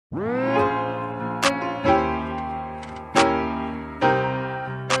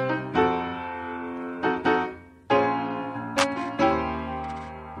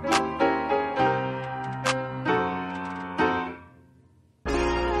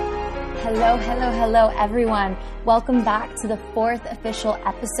Hello, hello, hello, everyone. Welcome back to the fourth official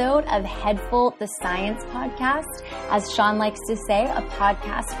episode of Headful, the Science Podcast. As Sean likes to say, a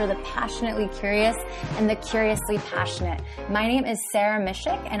podcast for the passionately curious and the curiously passionate. My name is Sarah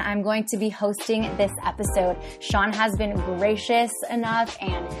Mishik, and I'm going to be hosting this episode. Sean has been gracious enough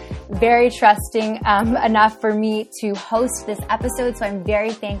and very trusting enough for me to host this episode, so I'm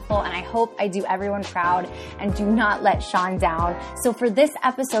very thankful, and I hope I do everyone proud and do not let Sean down. So for this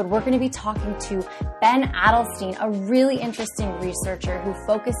episode, we're going to be talking to Ben Adelstein, a really interesting researcher who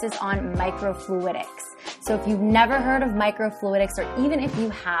focuses on microfluidics. So if you've never heard of microfluidics, or even if you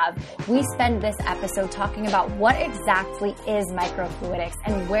have, we spend this episode talking about what exactly is microfluidics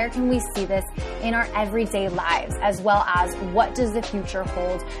and where can we see this in our everyday lives, as well as what does the future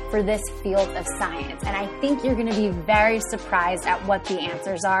hold for this field of science. And I think you're going to be very surprised at what the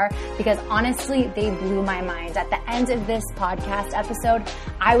answers are, because honestly, they blew my mind. At the end of this podcast episode,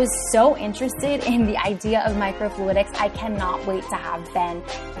 I was so interested in the idea of microfluidics. I cannot wait to have Ben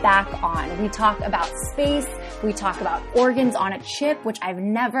back on. We talk about space. We talk about organs on a chip, which I've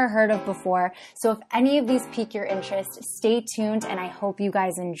never heard of before. So if any of these pique your interest, stay tuned, and I hope you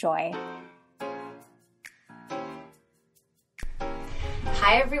guys enjoy.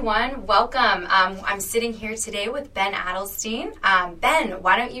 Hi, everyone. Welcome. I'm sitting here today with Ben Adelstein. Ben,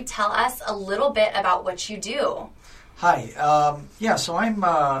 why don't you tell us a little bit about what you do? Hi. So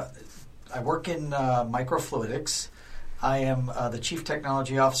I work in microfluidics. I am the Chief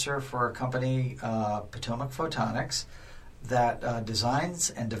Technology Officer for a company, Potomac Photonics, that designs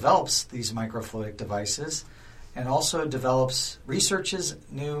and develops these microfluidic devices, and also researches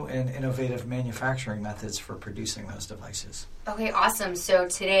new and innovative manufacturing methods for producing those devices. Okay, awesome. So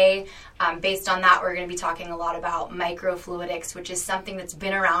today, based on that, we're going to be talking a lot about microfluidics, which is something that's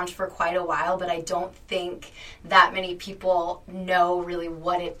been around for quite a while, but I don't think that many people know really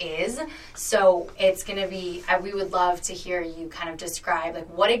what it is. So it's going to be, we would love to hear you kind of describe, like,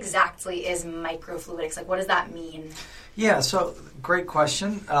 what exactly is microfluidics? Like, what does that mean? Yeah, so great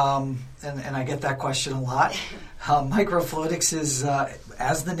question, and I get that question a lot. Microfluidics is,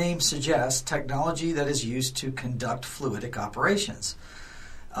 as the name suggests, technology that is used to conduct fluidic operations.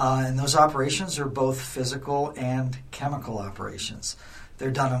 And those operations are both physical and chemical operations.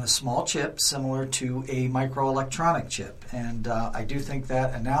 They're done on a small chip similar to a microelectronic chip. And I do think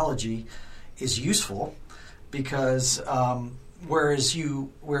that analogy is useful because whereas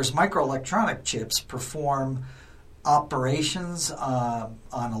microelectronic chips perform operations on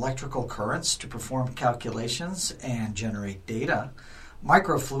electrical currents to perform calculations and generate data,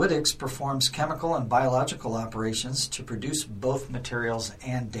 microfluidics performs chemical and biological operations to produce both materials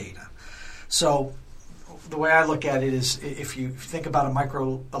and data. So the way I look at it is, if you think about a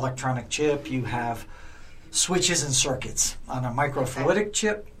microelectronic chip, you have switches and circuits. On a microfluidic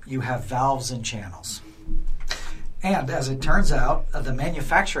chip, you have valves and channels. And as it turns out, the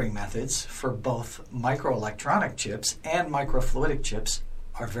manufacturing methods for both microelectronic chips and microfluidic chips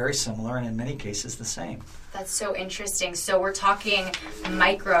are very similar, and in many cases the same. That's so interesting. So we're talking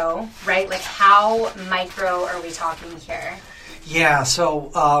micro, right? Like, how micro are we talking here? Yeah,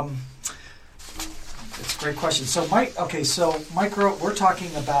 so it's a great question. So micro, we're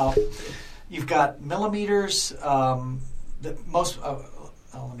talking about, you've got millimeters,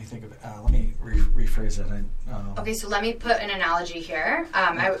 let me think of it. Let me rephrase that. Okay, so let me put an analogy here.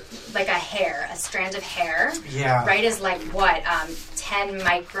 Like a strand of hair. Yeah. Right, is like what, 10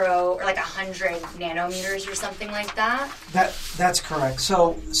 micro or like 100 nanometers or something like that? That's correct.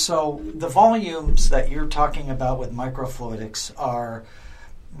 So the volumes that you're talking about with microfluidics are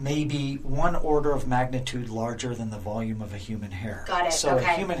maybe one order of magnitude larger than the volume of a human hair. Got it. So okay.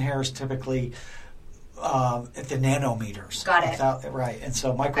 A human hair is typically at the nanometers. Got it. Right, and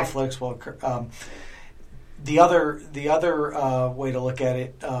so microfluidics will occur. The other way to look at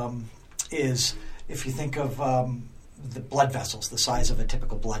it is, if you think of the blood vessels, the size of a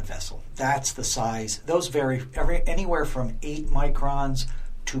typical blood vessel. That's the size. Those vary anywhere from 8 microns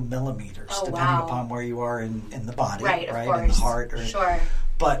to millimeters, depending upon where you are in the body, right? Of course. In the heart. Sure.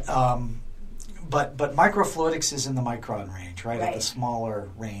 But microfluidics is in the micron range, right? At the smaller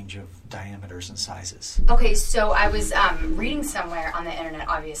range of diameters and sizes. Okay, so I was reading somewhere on the internet,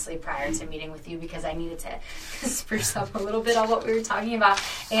 obviously, prior to meeting with you, because I needed to spruce up a little bit on what we were talking about.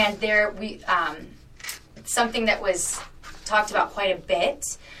 And something that was talked about quite a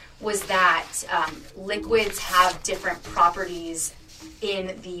bit was that liquids have different properties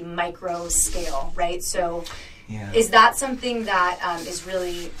in the micro scale, right? So is that something that is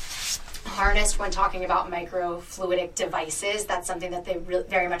really harnessed when talking about microfluidic devices? That's something that they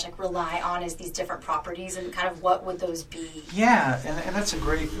very much like rely on, is these different properties, and kind of what would those be? Yeah, and that's a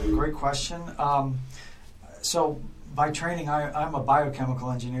great question. So by training, I'm a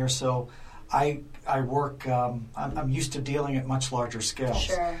biochemical engineer, so I work, I'm used to dealing at much larger scales.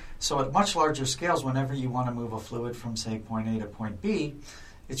 Sure. So at much larger scales, whenever you want to move a fluid from, say, point A to point B,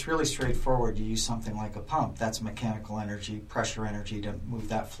 it's really straightforward. You use something like a pump. That's mechanical energy, pressure energy to move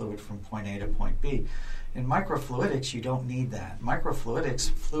that fluid from point A to point B. In microfluidics, you don't need that.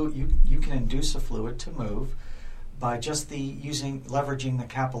 Microfluidics, you can induce a fluid to move by just leveraging the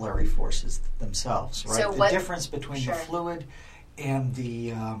capillary forces themselves, right? So the difference between Sure. the fluid and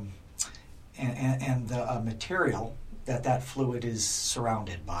the material that fluid is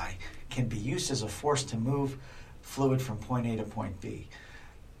surrounded by can be used as a force to move fluid from point A to point B.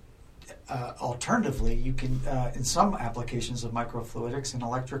 Alternatively, you can, in some applications of microfluidics, an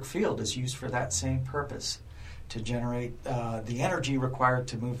electric field is used for that same purpose, to generate the energy required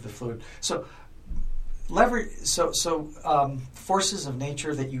to move the fluid. So, forces of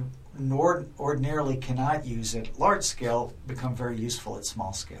nature that you ordinarily cannot use at large scale become very useful at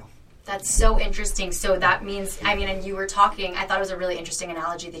small scale. That's so interesting. So that means, and you were talking, I thought it was a really interesting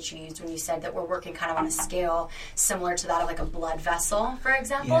analogy that you used when you said that we're working kind of on a scale similar to that of like a blood vessel, for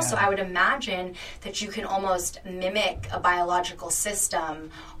example. Yeah. So I would imagine that you can almost mimic a biological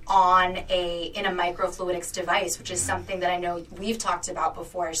system in a microfluidics device, which is something that I know we've talked about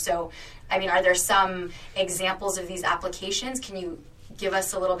before. So, are there some examples of these applications? Can you give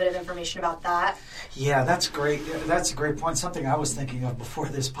us a little bit of information about that? Yeah, that's great. That's a great point. Something I was thinking of before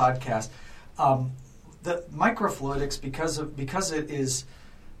this podcast. The microfluidics, because it is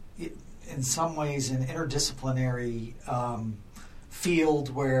in some ways an interdisciplinary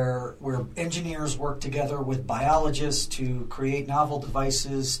field where engineers work together with biologists to create novel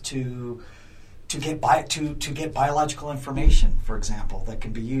devices to get biological information, for example, that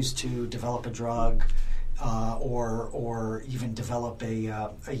can be used to develop a drug. Or even develop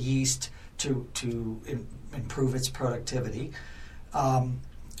a yeast to improve its productivity.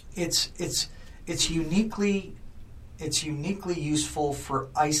 It's uniquely useful for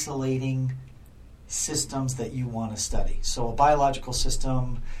isolating systems that you want to study. So a biological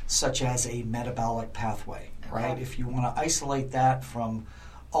system such as a metabolic pathway, right? Okay. If you want to isolate that from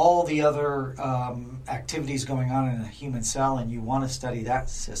all the other activities going on in a human cell, and you want to study that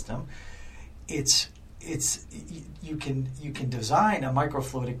system, you can design a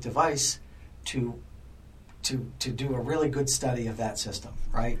microfluidic device to do a really good study of that system,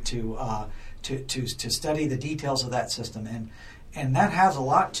 right? To study the details of that system, and that has a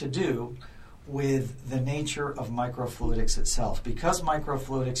lot to do with the nature of microfluidics itself. Because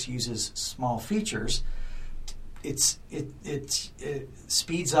microfluidics uses small features, it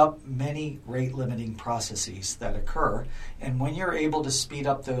speeds up many rate-limiting processes that occur. And when you're able to speed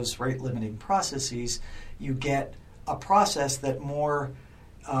up those rate-limiting processes, you get a process that more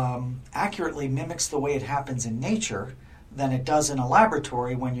accurately mimics the way it happens in nature than it does in a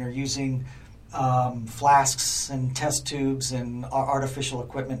laboratory when you're using flasks and test tubes and artificial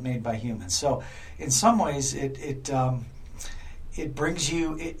equipment made by humans. So in some ways, it brings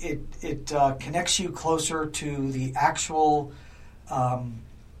you, it connects you closer to the actual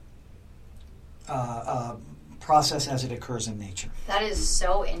process as it occurs in nature. That is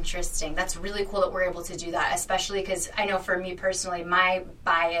so interesting. That's really cool that we're able to do that, especially because I know for me personally, my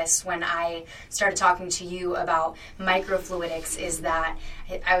bias when I started talking to you about microfluidics is that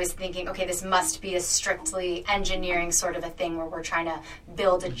I was thinking, okay, this must be a strictly engineering sort of a thing where we're trying to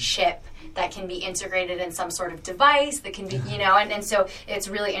build a chip that can be integrated in some sort of device that can be, and so it's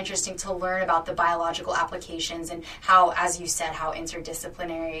really interesting to learn about the biological applications and how, as you said, how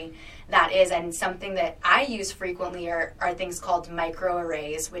interdisciplinary that is. And something that I use frequently are things called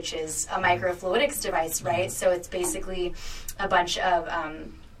microarrays, which is a microfluidics device, right? So it's basically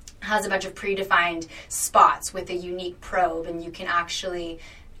has a bunch of predefined spots with a unique probe, and you can actually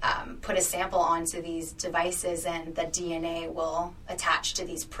put a sample onto these devices, and the DNA will attach to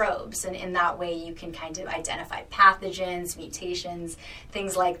these probes. And in that way, you can kind of identify pathogens, mutations,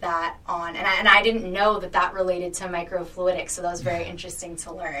 things like that. And I didn't know that related to microfluidics, so that was very interesting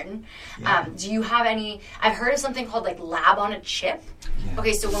to learn. Yeah. Do you have any? I've heard of something called like lab on a chip. Yeah.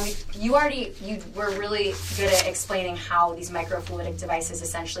 Okay, so when you were really good at explaining how these microfluidic devices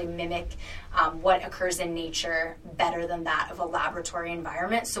essentially mimic what occurs in nature better than that of a laboratory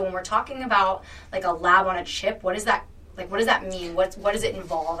environment. So when we're talking about like a lab on a chip, what does that mean? What does it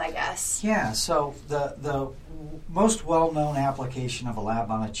involve, I guess? Yeah, so the most well-known application of a lab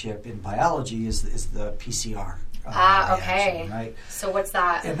on a chip in biology is the PCR Okay. Right? So what's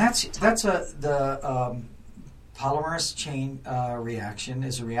that? And the polymerase chain reaction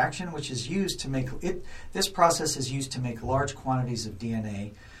is a reaction which is used to make it. This process is used to make large quantities of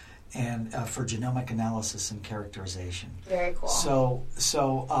DNA, and for genomic analysis and characterization. Very cool. So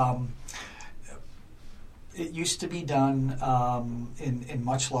it used to be done in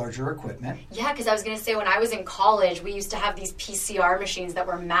much larger equipment. Yeah, because I was going to say, when I was in college, we used to have these PCR machines that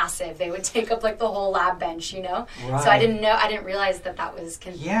were massive. They would take up like the whole lab bench, you know? Right. So I didn't realize that was...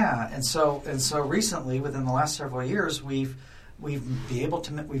 Yeah, and so recently, within the last several years, we've been able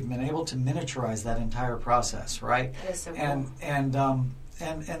to miniaturize that entire process, right? That is so cool.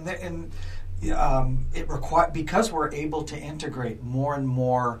 It requires, because we're able to integrate more and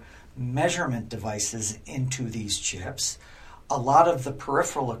more measurement devices into these chips, a lot of the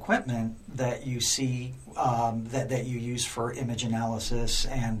peripheral equipment that you see that you use for image analysis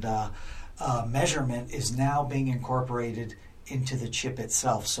and measurement is now being incorporated into the chip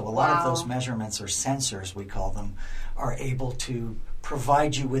itself. So a lot of those measurements, or sensors we call them, are able to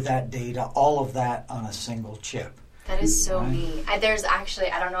provide you with that data, all of that on a single chip. That is so neat. There's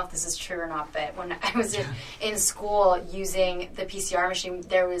actually, I don't know if this is true or not, but when I was in school using the PCR machine,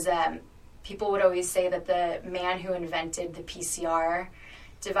 there was people would always say that the man who invented the PCR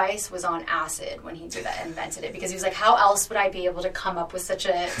device was on acid when he invented it, because he was like, how else would I be able to come up with such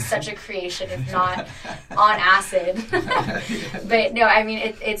a creation if not on acid? But no, I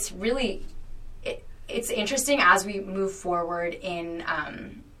mean, it's really it's interesting as we move forward in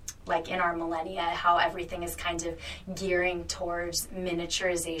in our millennia, how everything is kind of gearing towards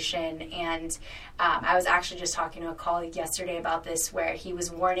miniaturization. And I was actually just talking to a colleague yesterday about this, where he was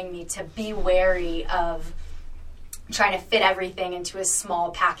warning me to be wary of trying to fit everything into a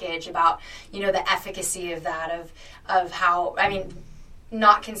small package, about, the efficacy of that, of how, I mean,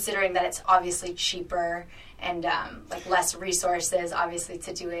 not considering that it's obviously cheaper and less resources, obviously,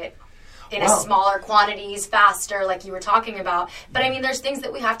 to do it in a smaller quantities, faster, like you were talking about. But I mean, there's things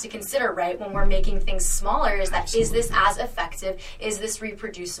that we have to consider, right, when we're making things smaller, is that, is this as effective? Is this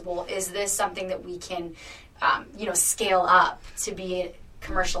reproducible? Is this something that we can, scale up to be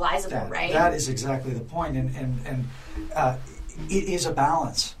commercializable, right? That is exactly the point. And it is a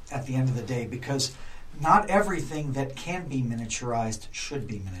balance at the end of the day, because not everything that can be miniaturized should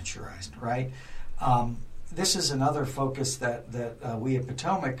be miniaturized, right? This is another focus that we at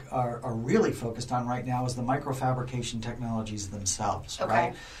Potomac are really focused on right now, is the microfabrication technologies themselves,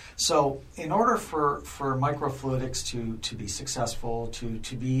 right? So in order for microfluidics to be successful,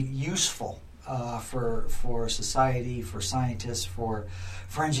 to be useful for society, for scientists, for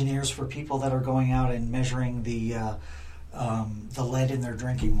engineers, for people that are going out and measuring the lead in their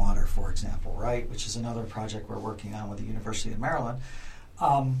drinking water, for example, right? Which is another project we're working on with the University of Maryland.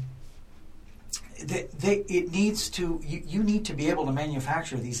 You need to be able to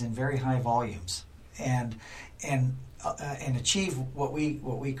manufacture these in very high volumes and achieve what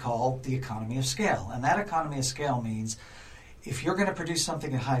we call the economy of scale. And that economy of scale means, if you're going to produce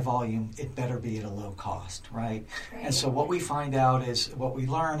something at high volume, it better be at a low cost, right? And so what we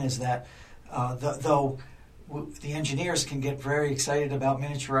learn is that though the engineers can get very excited about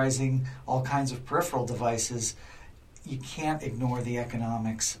miniaturizing all kinds of peripheral devices, you can't ignore the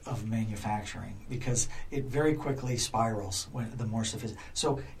economics of manufacturing, because it very quickly spirals when the more sophisticated.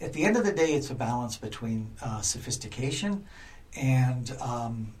 So at the end of the day, it's a balance between sophistication and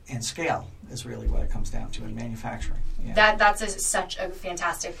scale is really what it comes down to in manufacturing. Yeah. That's such a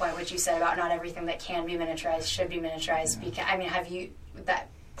fantastic point, what you said about not everything that can be miniaturized should be miniaturized. Yeah. Because, I mean, have you that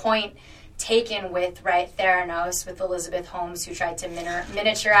point taken with, right, Theranos, with Elizabeth Holmes, who tried to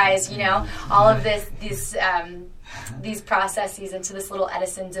miniaturize, all of these processes into this little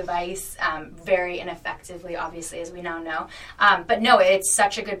Edison device, very ineffectively, obviously, as we now know. But no, it's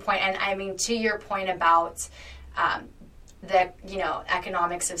such a good point. And I mean, to your point about the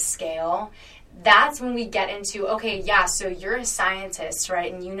economics of scale, that's when we get into, okay, yeah, so you're a scientist,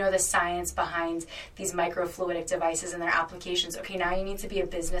 right? And you know the science behind these microfluidic devices and their applications. Okay, now you need to be a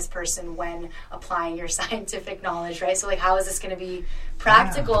business person when applying your scientific knowledge, right? So, how is this going to be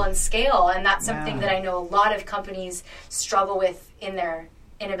practical and scale? And that's something that I know a lot of companies struggle with in their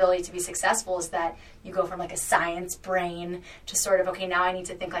inability to be successful, is that you go from a science brain to sort of, okay, now I need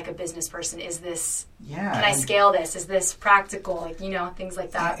to think like a business person. Is this, can I scale this? Is this practical? Things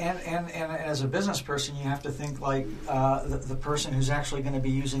like that. And as a business person, you have to think like the person who's actually going to be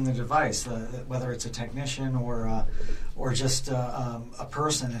using the device, whether it's a technician or just a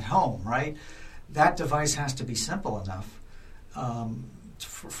person at home, right? That device has to be simple enough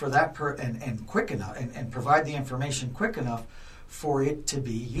for that and quick enough, and provide the information quick enough for it to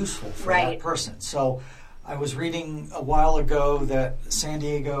be useful for that person. So I was reading a while ago that San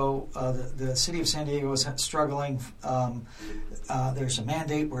Diego, the city of San Diego is struggling. There's a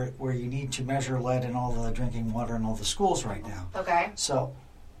mandate where you need to measure lead in all the drinking water in all the schools right now. Okay. So,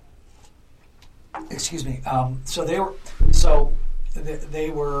 excuse me. They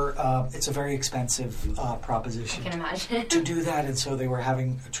were. It's a very expensive proposition. I can imagine. To do that, and so they were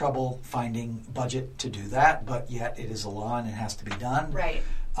having trouble finding budget to do that. But yet, it is a law and it has to be done. Right.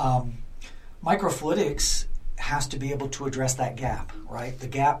 Microfluidics has to be able to address that gap, right? The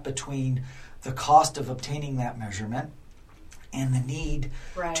gap between the cost of obtaining that measurement and the need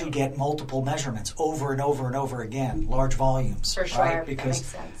to get multiple measurements over and over and over again, large volumes. For sure, right?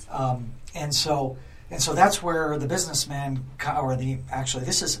 Because, that makes sense. And so that's where the businessman,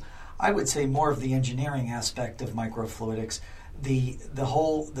 this is, I would say, more of the engineering aspect of microfluidics, the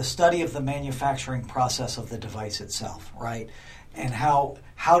study of the manufacturing process of the device itself, right? And how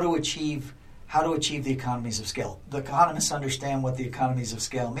to achieve the economies of scale. The economists understand what the economies of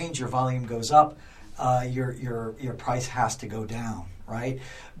scale means. Your volume goes up, your price has to go down, right?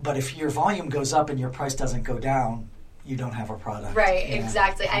 But if your volume goes up and your price doesn't go down, you don't have a product. Right,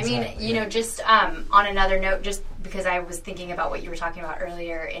 exactly. I mean, just on another note, just because I was thinking about what you were talking about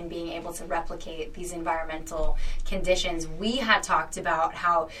earlier in being able to replicate these environmental conditions, we had talked about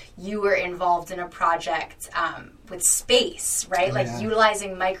how you were involved in a project with space, right? Like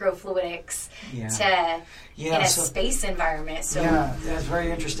utilizing microfluidics in a space environment. So that's very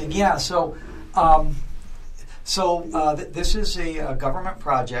interesting. Yeah, this is a government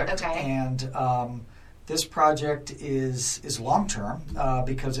project, and this project is long-term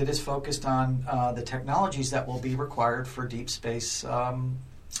because it is focused on the technologies that will be required for deep space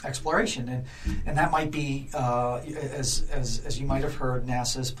exploration. And that might be, as you might have heard,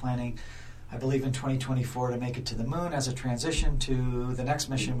 NASA's planning, I believe in 2024, to make it to the moon as a transition to the next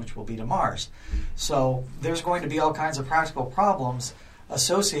mission, which will be to Mars. So there's going to be all kinds of practical problems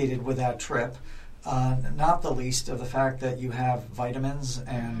associated with that trip, not the least of the fact that you have vitamins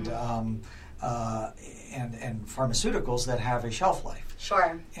and pharmaceuticals that have a shelf life.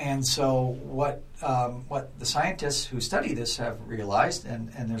 Sure. And so what the scientists who study this have realized, and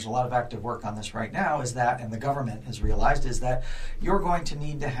there's a lot of active work on this right now, is that, and the government has realized, is that you're going to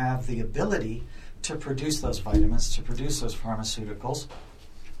need to have the ability to produce those vitamins, to produce those pharmaceuticals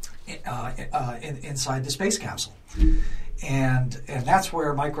inside the space capsule. And that's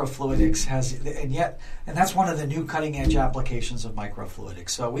where microfluidics has, and that's one of the new cutting edge applications of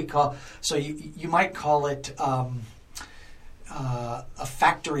microfluidics. So you might call it a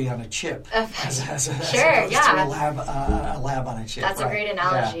factory on a chip, as opposed to a lab on a chip. That's a great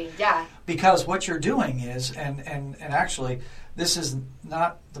analogy. Yeah. Because what you're doing is, and actually, this is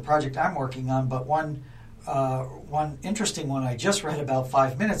not the project I'm working on, but one interesting one I just read about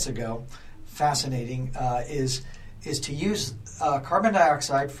 5 minutes ago, fascinating, is to use carbon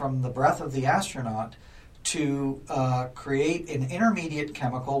dioxide from the breath of the astronaut to create an intermediate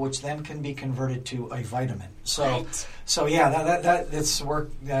chemical, which then can be converted to a vitamin. That's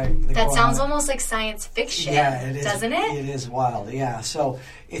work. That sounds almost like science fiction. Yeah, it is. Doesn't it? It is wild. Yeah. So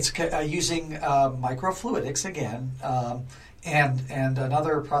it's using microfluidics again, and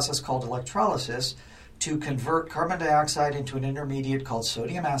another process called electrolysis to convert carbon dioxide into an intermediate called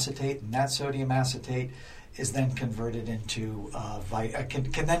sodium acetate, and that sodium acetate is then converted into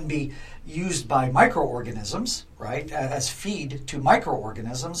can then be used by microorganisms, right, as feed to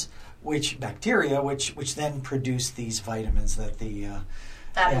microorganisms, which then produce these vitamins that the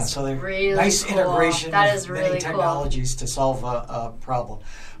that is so really nice cool. integration that of is many really technologies to solve a problem.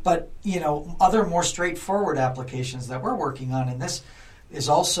 But other more straightforward applications that we're working on, and this is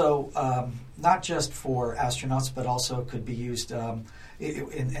also not just for astronauts, but also could be used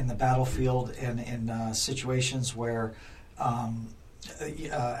in the battlefield and in situations where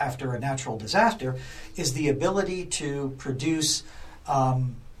after a natural disaster, is the ability to produce a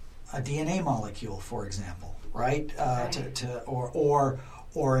DNA molecule, for example, right?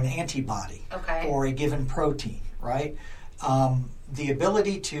 Or an antibody, or a given protein, right? The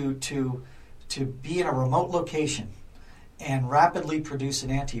ability to be in a remote location and rapidly produce an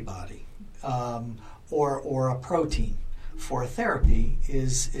antibody or a protein for a therapy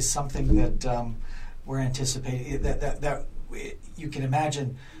is something that we're anticipating. That you can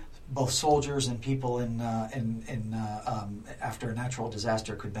imagine both soldiers and people in after a natural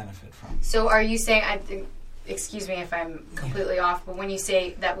disaster could benefit from. So, are you saying? Excuse me if I'm completely off, but when you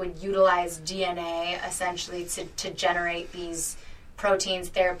say that would utilize DNA essentially to generate these proteins,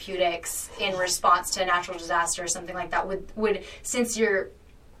 therapeutics in response to a natural disaster or something like that, would since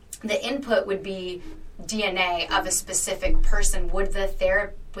the input would be DNA of a specific person, would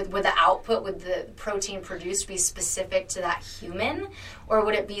the output, would the protein produced be specific to that human, or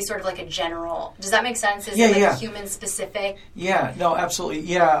would it be sort of like a general? Does that make sense? Is it like human specific? Yeah, no, absolutely.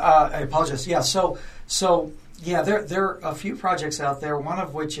 Yeah, I apologize. Yeah, so yeah, there are a few projects out there. One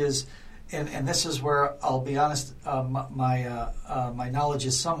of which is, and this is where I'll be honest, my knowledge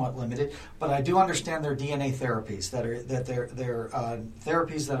is somewhat limited, but I do understand there are DNA therapies they're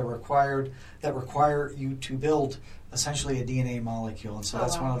therapies that require you to build essentially a DNA molecule, and so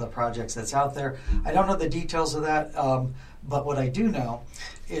that's one of the projects that's out there. I don't know the details of that, but what I do know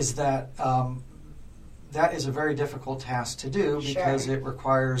is that that is a very difficult task to do because it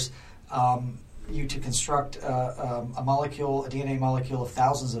requires you to construct a molecule, a DNA molecule of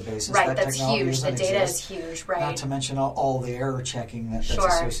thousands of bases. Right, that's huge. The data is huge, right? Not to mention all the error checking that's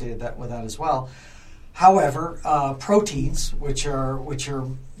associated with that as well. However, proteins, which are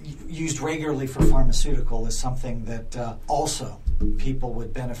used regularly for pharmaceutical, is something that also people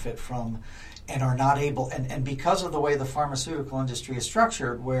would benefit from and are not able. And because of the way the pharmaceutical industry is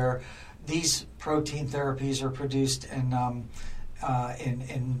structured, where these protein therapies are produced in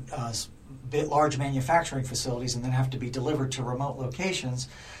large manufacturing facilities and then have to be delivered to remote locations.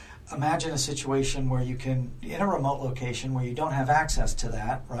 Imagine a situation where you can, in a remote location where you don't have access to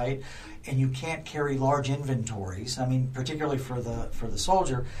that, right, and you can't carry large inventories. I mean, particularly for the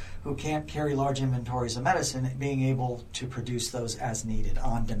soldier who can't carry large inventories of medicine, being able to produce those as needed,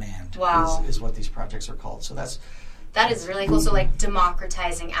 on demand, is what these projects are called. So that is really cool. So like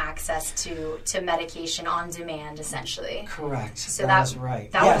democratizing access to medication on demand, essentially. Correct. So that's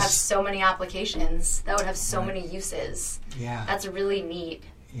right. That would have so many applications. That would have so many uses. Yeah. That's really neat.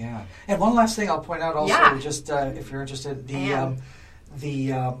 Yeah. And one last thing I'll point out also, just if you're interested, you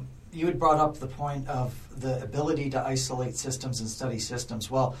had brought up the point of the ability to isolate systems and study systems.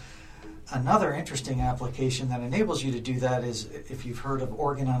 Well, another interesting application that enables you to do that is if you've heard of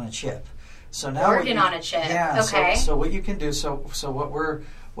organ on a chip. So now on a chip. Yeah. Okay. So what you can do. So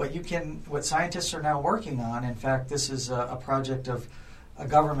what scientists are now working on. In fact, this is a project of a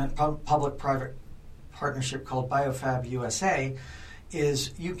government public-private partnership called BioFab USA.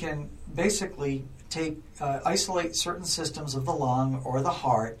 Is you can basically isolate certain systems of the lung or the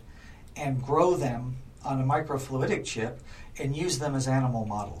heart and grow them on a microfluidic chip and use them as animal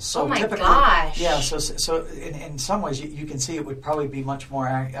models. So gosh! Yeah. So in some ways you can see it would probably be much more.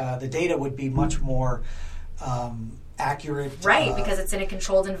 The data would be much more accurate. Right, because it's in a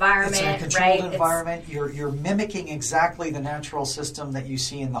controlled environment. It's in a controlled environment. You're mimicking exactly the natural system that you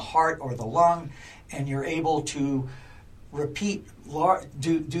see in the heart or the lung, and you're able to repeat,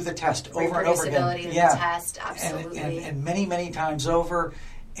 do the test over and over again. Reproducibility of the test, absolutely. And many times over,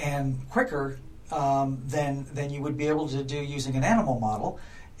 and quicker than you would be able to do using an animal model.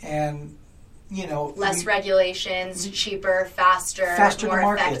 And, less regulations, cheaper, faster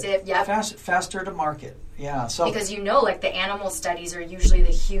more effective. Yep. Faster to market. Yeah. So because like the animal studies are usually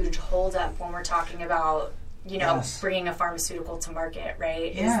the huge holdup when we're talking about bringing a pharmaceutical to market,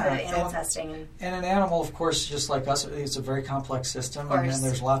 right? Yeah. Is the animal testing. And an animal, of course, just like us, it's a very complex system, and then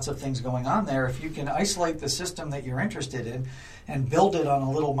there's lots of things going on there. If you can isolate the system that you're interested in and build it on a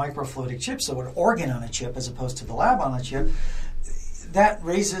little microfluidic chip, so an organ on a chip as opposed to the lab on a chip, that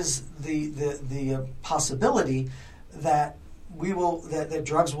raises the possibility that that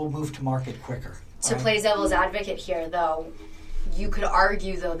drugs will move to market quicker. To play devil's advocate here, though, you could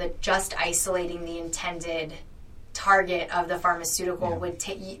argue, though, that just isolating the intended target of the pharmaceutical would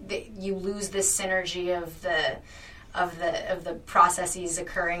you lose this synergy of the processes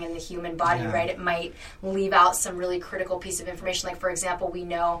occurring in the human body, right? It might leave out some really critical piece of information. Like, for example, we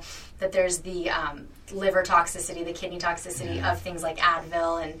know that there's the liver toxicity, the kidney toxicity of things like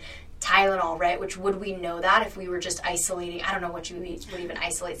Advil and Tylenol, right? Which would we know that if we were just isolating? I don't know what you would even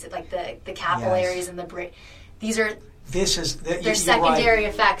isolate it, like the capillaries and the brain. There's secondary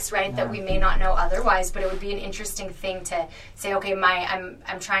effects, right, that we may not know otherwise, but it would be an interesting thing to say, okay,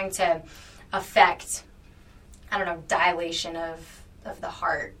 I'm trying to affect, I don't know, dilation of the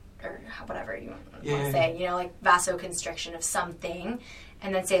heart or whatever you want to say, like vasoconstriction of something,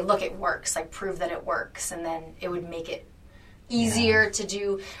 and then say, look, it works, like prove that it works, and then it would make it easier to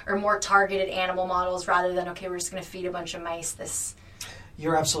do, or more targeted animal models rather than, okay, we're just going to feed a bunch of mice this.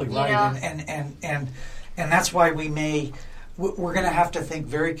 You're absolutely right, and that's why we're going to have to think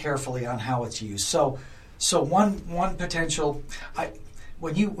very carefully on how it's used. So one potential,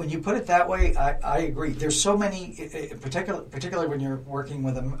 when you put it that way, I agree. There's so many, particularly when you're working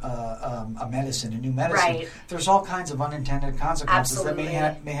with a medicine, a new medicine. Right. There's all kinds of unintended consequences that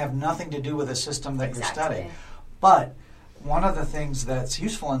may have nothing to do with the system that you're studying. But one of the things that's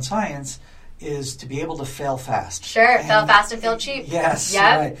useful in science is to be able to fail fast. Sure, fail fast and fail cheap. Yes,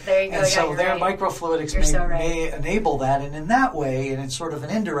 yep, right. There you go. And so you're their right. microfluidics may enable that, and in that way, and in sort of an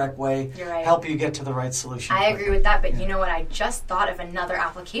indirect way, help you get to the right solution. I agree with that, but you know what? I just thought of another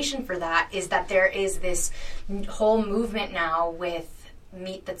application for that, is that there is this whole movement now with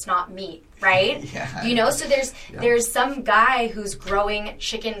meat that's not meat, right? Yeah. You know, so there's some guy who's growing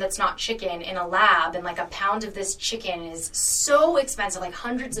chicken that's not chicken in a lab, and like a pound of this chicken is so expensive, like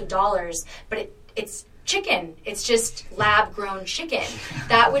hundreds of dollars, but it's chicken. It's just lab grown chicken.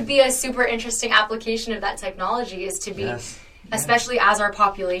 That would be a super interesting application of that technology, is to be, especially as our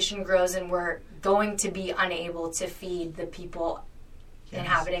population grows and we're going to be unable to feed the people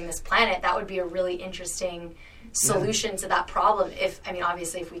inhabiting this planet. That would be a really interesting solution to that problem.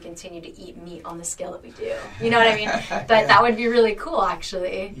 Obviously if we continue to eat meat on the scale that we do, you know what I mean? But that would be really cool,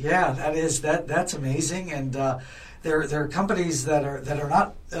 actually. Yeah, that's amazing. And there are companies that are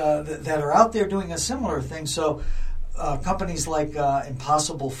out there doing a similar thing. So companies like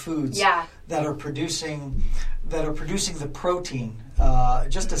Impossible Foods that are producing the protein,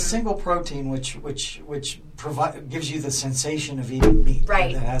 just a single protein, which gives you the sensation of eating meat,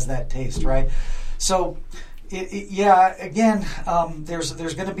 that has that taste, right? So. Again, there's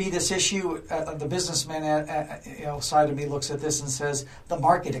going to be this issue. The businessman side of me looks at this and says the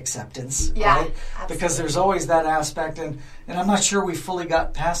market acceptance, right? Absolutely. Because there's always that aspect, and I'm not sure we fully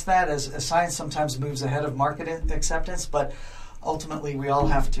got past that, as science sometimes moves ahead of market acceptance, but ultimately we all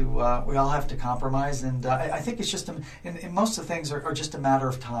have to compromise, and I think it's just and most of the things are just a matter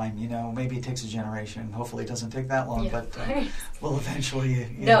of time. Maybe it takes a generation. Hopefully it doesn't take that long, but we'll eventually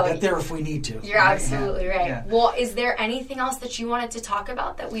get there if we need to. You're absolutely right. Yeah. Well, is there anything else that you wanted to talk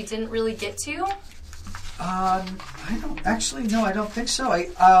about that we didn't really get to? I don't think so.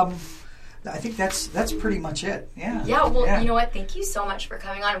 I think that's pretty much it. Yeah. Yeah. Well, you know what? Thank you so much for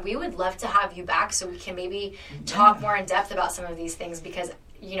coming on. We would love to have you back so we can maybe talk more in depth about some of these things, because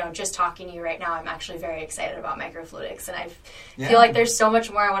just talking to you right now, I'm actually very excited about microfluidics, and I feel like there's so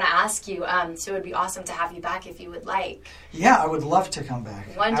much more I want to ask you. So it would be awesome to have you back if you would like. Yeah, I would love to come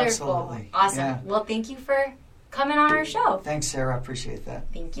back. Wonderful. Absolutely. Awesome. Yeah. Well, thank you for coming on our show. Thanks, Sarah. I appreciate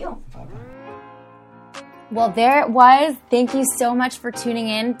that. Thank you. Bye-bye. Well, there it was. Thank you so much for tuning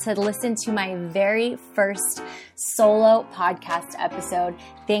in to listen to my very first solo podcast episode.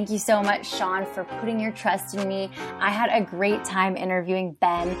 Thank you so much, Sean, for putting your trust in me. I had a great time interviewing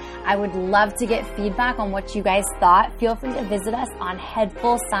Ben. I would love to get feedback on what you guys thought. Feel free to visit us on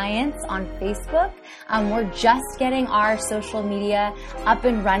Headful Science on Facebook. We're just getting our social media up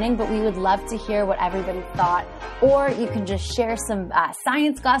and running, but we would love to hear what everybody thought. Or you can just share some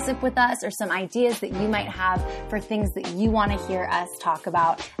science gossip with us, or some ideas that you might have for things that you want to hear us talk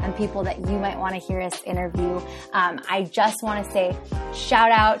about and people that you might want to hear us interview. I just want to say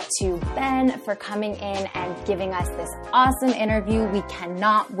shout out to Ben for coming in and giving us this awesome interview. We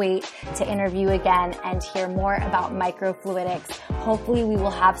cannot wait to interview again and hear more about microfluidics. Hopefully we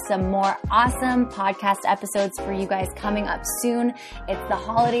will have some more awesome podcast episodes for you guys coming up soon. It's the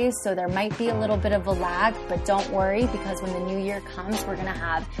holidays, so there might be a little bit of a lag, but don't worry, because when the new year comes, we're going to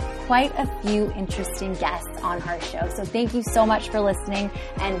have quite a few interesting guests on our show. So thank you so much for listening,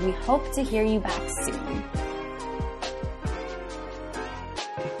 and we hope to hear you back soon.